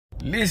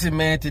Listen,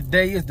 man,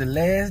 today is the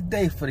last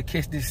day for the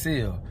catch this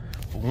sale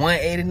for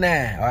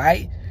 $189, all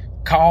right?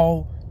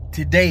 Call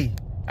today.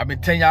 I've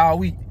been telling y'all all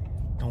week.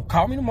 Don't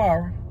call me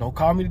tomorrow. Don't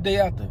call me the day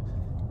after.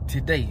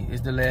 Today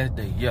is the last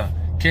day. Yeah.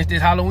 Catch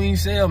this Halloween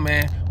sale,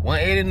 man.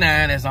 $189.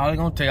 That's all it's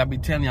gonna take. I be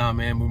telling y'all,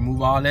 man.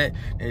 Remove all that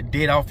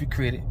debt off your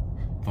credit.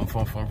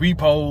 From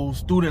repos,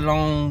 student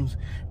loans,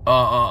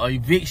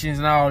 evictions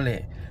and all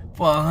that.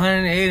 For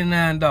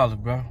 $189,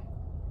 bro.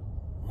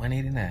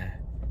 $189.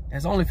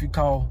 That's only if you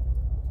call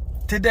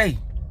today.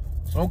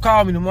 So don't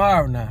call me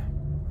tomorrow now.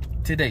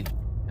 Today.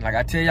 And like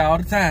I tell y'all all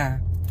the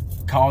time,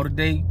 call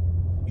today,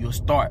 you'll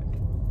start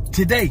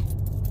today.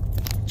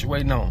 What you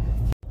waiting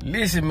on?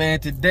 Listen, man,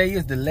 today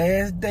is the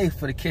last day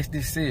for the catch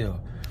this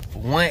sale for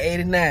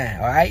 $189,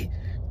 all right?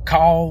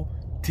 Call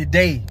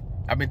today.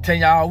 I've been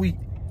telling y'all all week.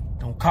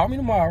 Don't call me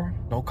tomorrow.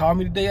 Don't call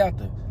me the day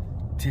after.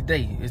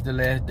 Today is the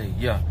last day.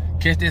 Yeah.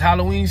 Catch this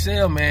Halloween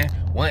sale, man.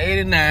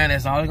 $189.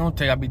 That's all it's gonna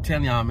take. I be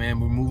telling y'all, man.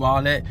 Remove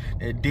all that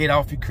debt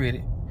off your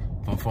credit.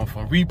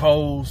 From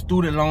repos,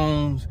 student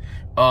loans,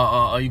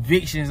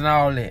 evictions and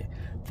all that.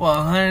 For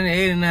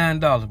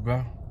 $189,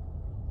 bro.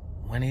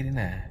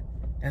 $189.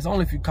 That's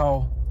only if you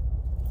call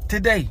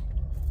today.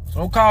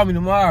 So don't call me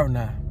tomorrow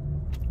now.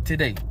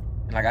 Today.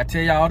 And like I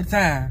tell y'all all the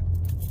time,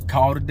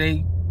 call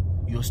today,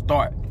 you'll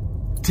start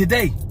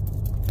today.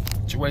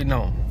 What you waiting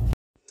on?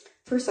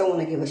 First, I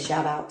want to give a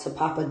shout out to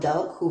Papa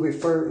Duck, who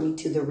referred me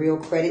to the Real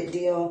Credit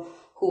deal,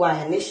 who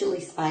I initially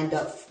signed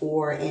up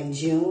for in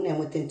June. And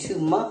within 2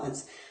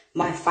 months,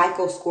 my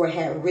FICO score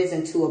had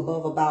risen to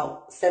above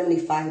about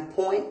 75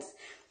 points,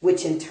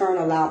 which in turn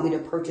allowed me to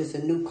purchase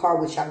a new car,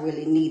 which I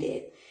really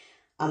needed.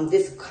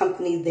 This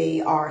company,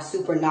 they are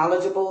super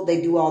knowledgeable.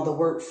 They do all the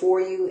work for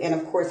you. And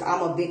of course,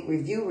 I'm a big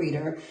review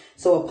reader.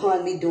 So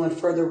upon me doing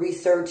further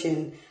research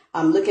and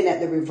looking at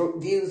the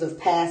reviews of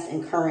past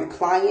and current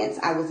clients,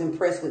 I was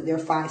impressed with their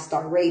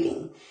 5-star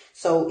rating.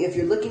 So if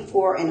you're looking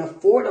for an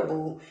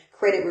affordable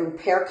credit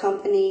repair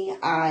company,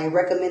 I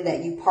recommend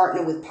that you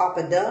partner with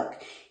Papa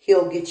Duck.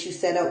 He'll get you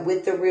set up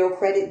with the Real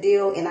Credit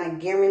deal, and I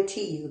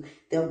guarantee you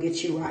they'll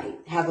get you right.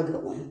 Have a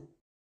good one.